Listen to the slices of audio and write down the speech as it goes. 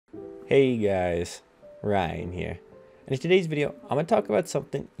Hey guys, Ryan here. And in today's video, I'm going to talk about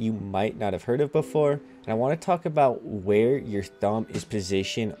something you might not have heard of before, and I want to talk about where your thumb is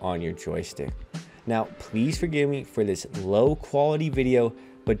positioned on your joystick. Now, please forgive me for this low quality video,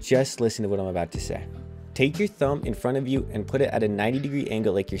 but just listen to what I'm about to say. Take your thumb in front of you and put it at a 90-degree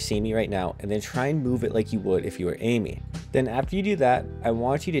angle like you're seeing me right now, and then try and move it like you would if you were aiming. Then after you do that, I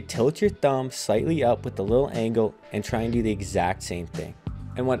want you to tilt your thumb slightly up with a little angle and try and do the exact same thing.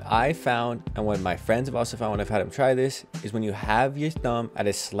 And what I found, and what my friends have also found when I've had them try this, is when you have your thumb at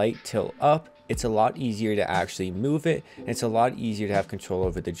a slight tilt up, it's a lot easier to actually move it, and it's a lot easier to have control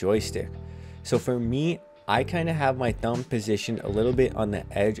over the joystick. So for me, I kind of have my thumb positioned a little bit on the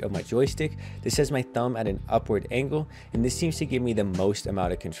edge of my joystick. This has my thumb at an upward angle, and this seems to give me the most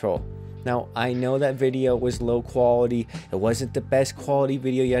amount of control. Now, I know that video was low quality, it wasn't the best quality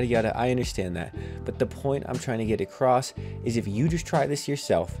video, yada yada, I understand that. But the point I'm trying to get across is if you just try this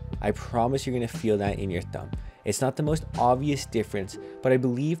yourself, I promise you're going to feel that in your thumb. It's not the most obvious difference, but I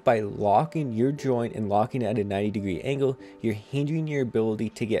believe by locking your joint and locking it at a 90-degree angle, you're hindering your ability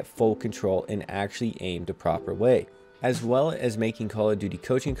to get full control and actually aim the proper way. As well as making Call of Duty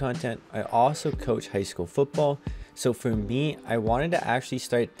coaching content, I also coach high school football. So for me, I wanted to actually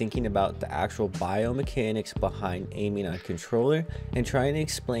start thinking about the actual biomechanics behind aiming on a controller and trying to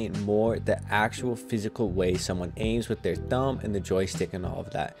explain more the actual physical way someone aims with their thumb and the joystick and all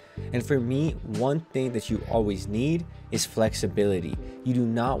of that. And for me, one thing that you always need is flexibility. You do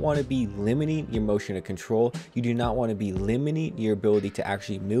not want to be limiting your motion of control. You do not want to be limiting your ability to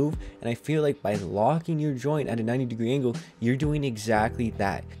actually move. And I feel like by locking your joint at a 90-degree angle, you're doing exactly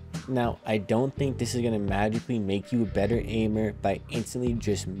that. Now, I don't think this is going to magically make you a better aimer by instantly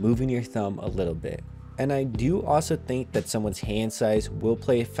just moving your thumb a little bit. And I do also think that someone's hand size will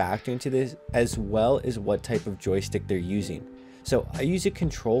play a factor into this, as well as what type of joystick they're using. So I use a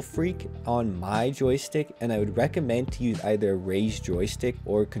Control Freak on my joystick, and I would recommend to use either a raised joystick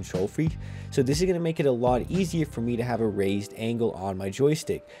or Control Freak. So this is going to make it a lot easier for me to have a raised angle on my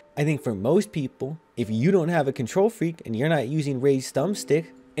joystick. I think for most people, if you don't have a Control Freak and you're not using raised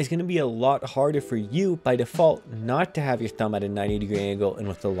thumbstick, it's going to be a lot harder for you by default not to have your thumb at a 90-degree angle and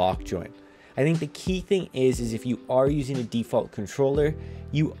with the lock joint. I think the key thing is if you are using a default controller,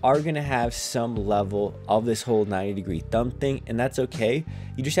 you are going to have some level of this whole 90-degree thumb thing, and that's okay.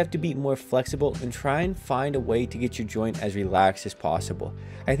 You just have to be more flexible and try and find a way to get your joint as relaxed as possible.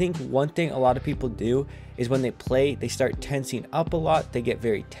 I think one thing a lot of people do is when they play, they start tensing up a lot, they get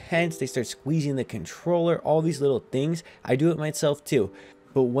very tense, they start squeezing the controller, all these little things. I do it myself too.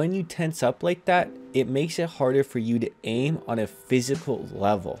 But when you tense up like that, it makes it harder for you to aim on a physical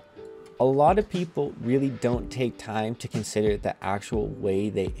level. A lot of people really don't take time to consider the actual way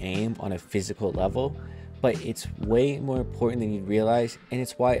they aim on a physical level, but it's way more important than you'd realize, and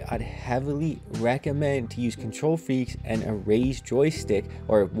it's why I'd heavily recommend to use Control Freaks and a raised joystick,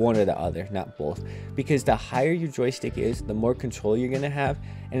 or one or the other, not both, because the higher your joystick is, the more control you're going to have,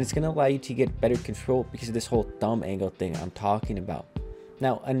 and it's going to allow you to get better control because of this whole thumb angle thing I'm talking about.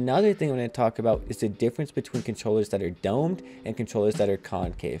 Now, another thing I'm going to talk about is the difference between controllers that are domed and controllers that are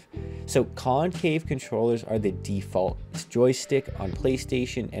concave. So concave controllers are the default joystick on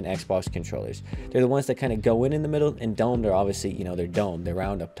PlayStation and Xbox controllers. They're the ones that kind of go in the middle, and domed are obviously, they're domed, they're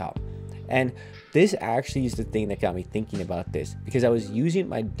round up top. And this actually is the thing that got me thinking about this, because I was using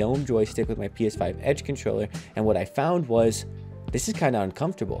my dome joystick with my PS5 Edge controller, and what I found was this is kind of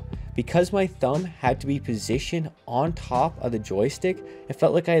uncomfortable. Because my thumb had to be positioned on top of the joystick, it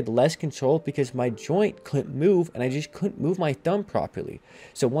felt like I had less control because my joint couldn't move, and I just couldn't move my thumb properly.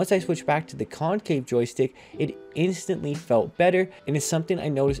 So once I switched back to the concave joystick, it instantly felt better, and it's something I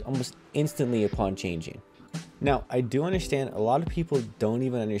noticed almost instantly upon changing. Now, I do understand a lot of people don't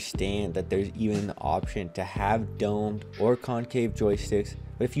even understand that there's even the option to have domed or concave joysticks.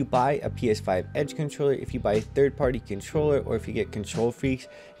 But if you buy a PS5 Edge controller, if you buy a third-party controller, or if you get Control Freaks,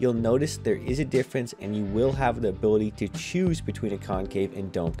 you'll notice there is a difference, and you will have the ability to choose between a concave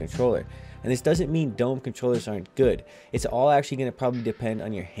and dome controller. And this doesn't mean dome controllers aren't good. It's all actually going to probably depend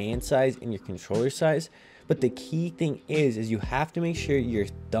on your hand size and your controller size. But the key thing is you have to make sure your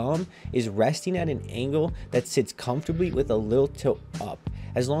thumb is resting at an angle that sits comfortably with a little tilt up.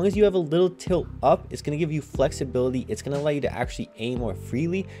 As long as you have a little tilt up, it's going to give you flexibility. It's going to allow you to actually aim more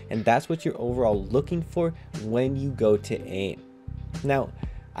freely, and that's what you're overall looking for when you go to aim. Now,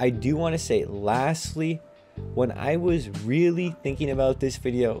 I do want to say lastly, when I was really thinking about this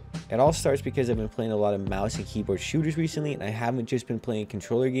video, it all starts because I've been playing a lot of mouse and keyboard shooters recently, and I haven't just been playing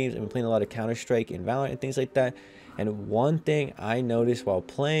controller games. I've been playing a lot of Counter-Strike and Valorant and things like that. And one thing I noticed while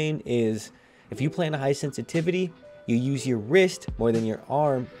playing is if you play in a high sensitivity, you use your wrist more than your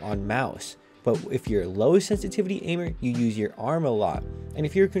arm on mouse. But if you're a low sensitivity aimer, you use your arm a lot. And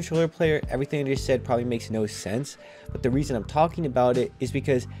if you're a controller player, everything I just said probably makes no sense. But the reason I'm talking about it is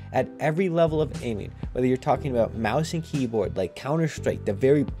because at every level of aiming, whether you're talking about mouse and keyboard, like Counter-Strike, the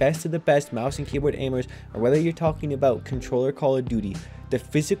very best of the best mouse and keyboard aimers, or whether you're talking about controller Call of Duty, the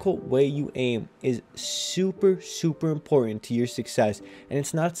physical way you aim is super important to your success, and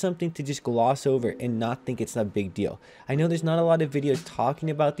it's not something to just gloss over and not think it's not a big deal. I know there's not a lot of videos talking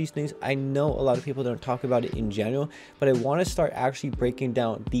about these things. I know a lot of people don't talk about it in general, but I want to start actually breaking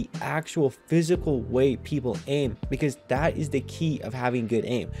down the actual physical way people aim, because that is the key of having good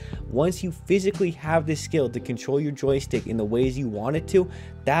aim. Once you physically have the skill to control your joystick in the ways you want it to,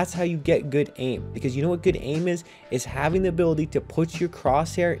 that's how you get good aim. Because you know what good aim is having the ability to put your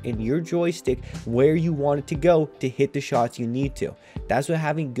crosshair in your joystick where you want it to go to hit the shots you need to. That's what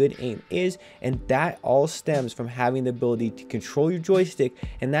having good aim is, and that all stems from having the ability to control your joystick,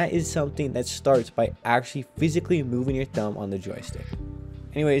 and that is something that starts by actually physically moving your thumb on the joystick.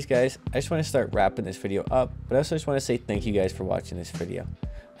 Anyways guys, I just want to start wrapping this video up, but I also just want to say thank you guys for watching this video.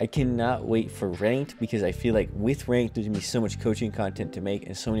 I cannot wait for ranked, because I feel like with ranked there's gonna be so much coaching content to make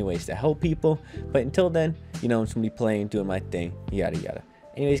and so many ways to help people. But until then, you know, I'm just gonna be playing, doing my thing, yada yada.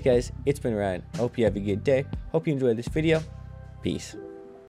 Anyways guys, it's been Ryan. Hope you have a good day. Hope you enjoyed this video. Peace.